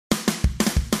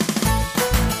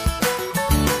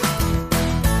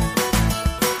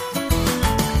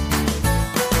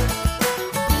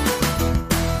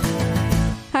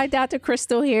Dr.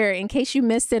 Crystal here. In case you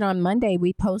missed it on Monday,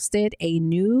 we posted a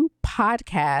new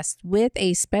podcast with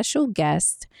a special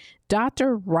guest,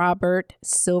 Dr. Robert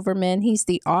Silverman. He's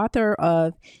the author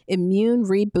of Immune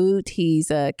Reboot. He's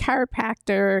a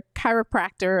chiropractor,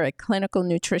 a clinical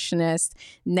nutritionist,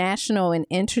 national and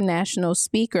international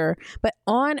speaker. But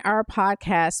on our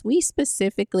podcast, we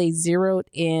specifically zeroed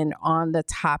in on the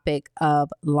topic of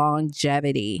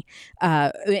longevity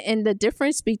and the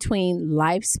difference between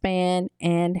lifespan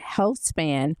and health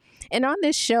span. And on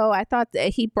this show, I thought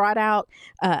that he brought out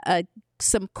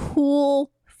some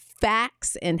cool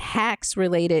facts and hacks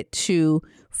related to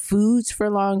foods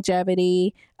for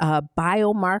longevity,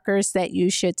 biomarkers that you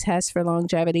should test for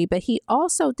longevity. But he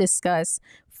also discussed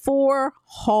 4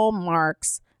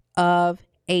 hallmarks of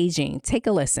aging. Take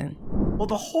a listen. Well,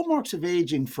 the hallmarks of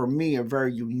aging for me are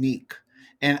very unique.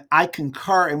 And I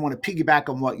concur and want to piggyback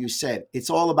on what you said. It's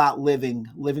all about living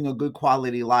a good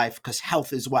quality life because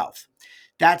health is wealth.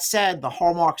 That said, the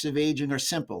hallmarks of aging are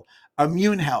simple.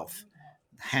 Immune health,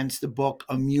 hence the book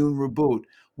Immune Reboot.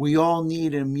 We all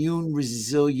need an immune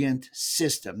resilient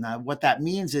system. Now, what that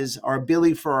means is our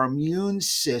ability for our immune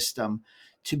system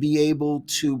to be able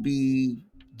to be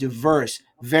diverse,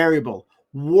 variable,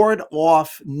 ward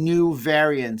off new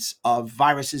variants of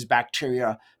viruses,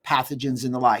 bacteria, pathogens,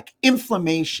 and the like.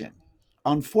 Inflammation.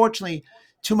 Unfortunately,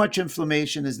 too much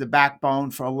inflammation is the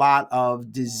backbone for a lot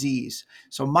of disease.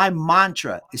 So my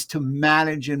mantra is to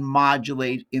manage and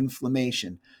modulate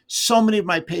inflammation. So many of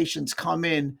my patients come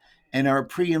in and are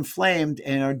pre-inflamed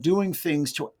and are doing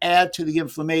things to add to the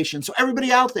inflammation. So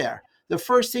everybody out there, the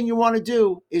first thing you want to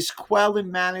do is quell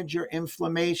and manage your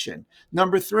inflammation.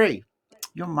 Number 3,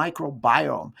 your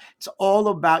microbiome. It's all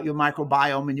about your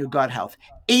microbiome and your gut health.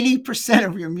 80%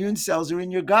 of your immune cells are in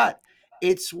your gut.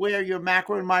 It's where your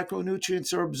macro and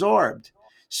micronutrients are absorbed.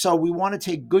 So we want to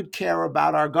take good care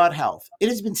about our gut health. It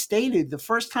has been stated the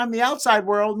first time the outside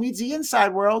world meets the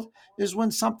inside world is when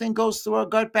something goes through our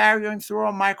gut barrier and through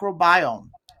our microbiome.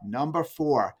 Number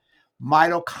 4,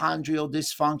 mitochondrial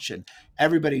dysfunction.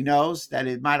 Everybody knows that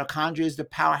mitochondria is the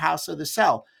powerhouse of the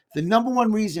cell. The number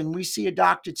one reason we see a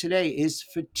doctor today is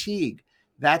fatigue.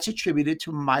 That's attributed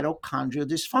to mitochondrial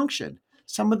dysfunction.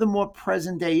 Some of the more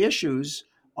present day issues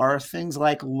are things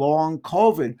like long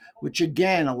COVID, which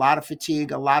again, a lot of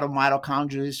fatigue, a lot of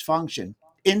mitochondrial dysfunction.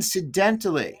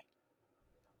 Incidentally,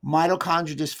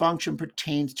 mitochondrial dysfunction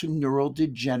pertains to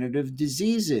neurodegenerative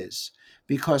diseases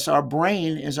because our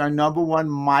brain is our number one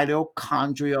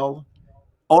mitochondrial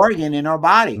organ in our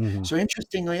body. Mm-hmm. So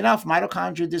interestingly enough,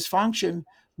 mitochondrial dysfunction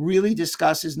really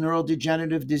discusses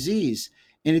neurodegenerative disease.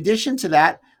 In addition to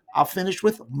that, I'll finish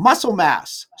with muscle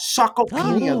mass,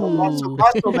 sarcopenia, the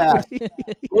muscle mass.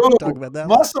 Talk about that.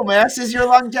 Muscle mass is your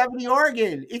longevity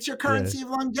organ. It's your currency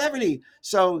of longevity.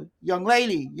 So young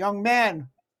lady, young man,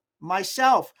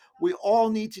 myself, we all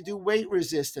need to do weight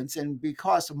resistance. And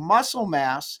because muscle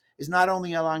mass is not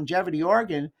only a longevity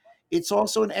organ, it's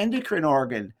also an endocrine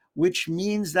organ, which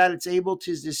means that it's able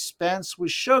to dispense with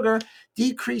sugar,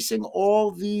 decreasing all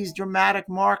these dramatic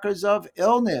markers of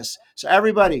illness. So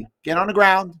everybody, get on the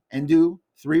ground and do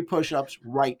 3 push-ups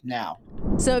right now.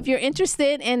 So if you're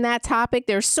interested in that topic,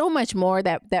 there's so much more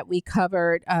that we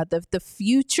covered, the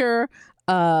future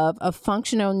of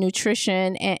functional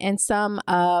nutrition and some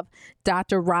of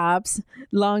Dr. Rob's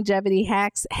longevity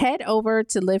hacks. Head over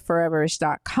to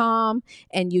liveforeverish.com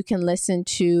and you can listen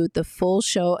to the full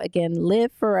show. Again,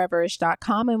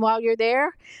 liveforeverish.com. And while you're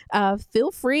there,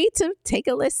 feel free to take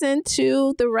a listen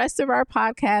to the rest of our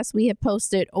podcasts. We have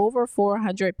posted over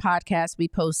 400 podcasts. We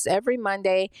post every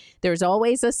Monday. There's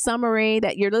always a summary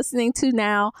that you're listening to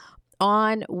now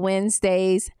on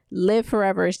Wednesdays.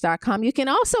 liveforeverish.com. You can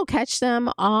also catch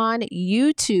them on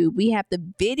YouTube. We have the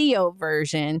video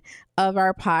version of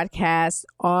our podcast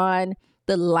on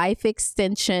the Life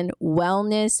Extension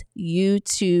Wellness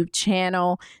YouTube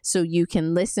channel, so you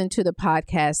can listen to the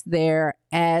podcast there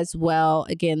as well.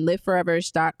 Again,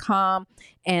 liveforeverish.com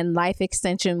and Life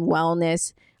Extension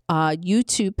Wellness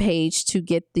YouTube page to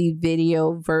get the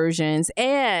video versions.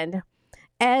 And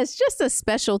as just a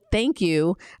special thank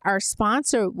you, our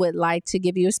sponsor would like to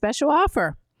give you a special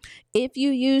offer. If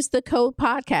you use the code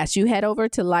podcast, you head over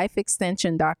to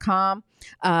lifeextension.com,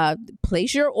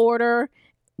 place your order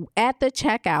at the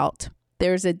checkout.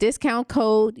 There's a discount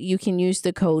code. You can use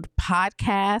the code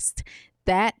podcast.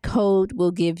 That code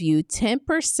will give you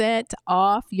 10%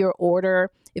 off your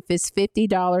order if it's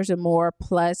 $50 or more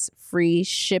plus free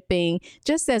shipping,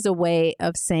 just as a way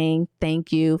of saying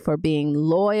thank you for being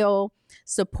loyal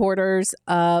supporters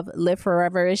of Live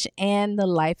Foreverish and the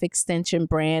Life Extension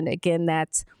brand. Again,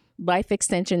 that's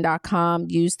lifeextension.com.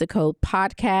 Use the code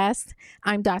podcast.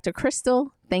 I'm Dr.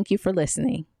 Crystal. Thank you for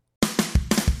listening.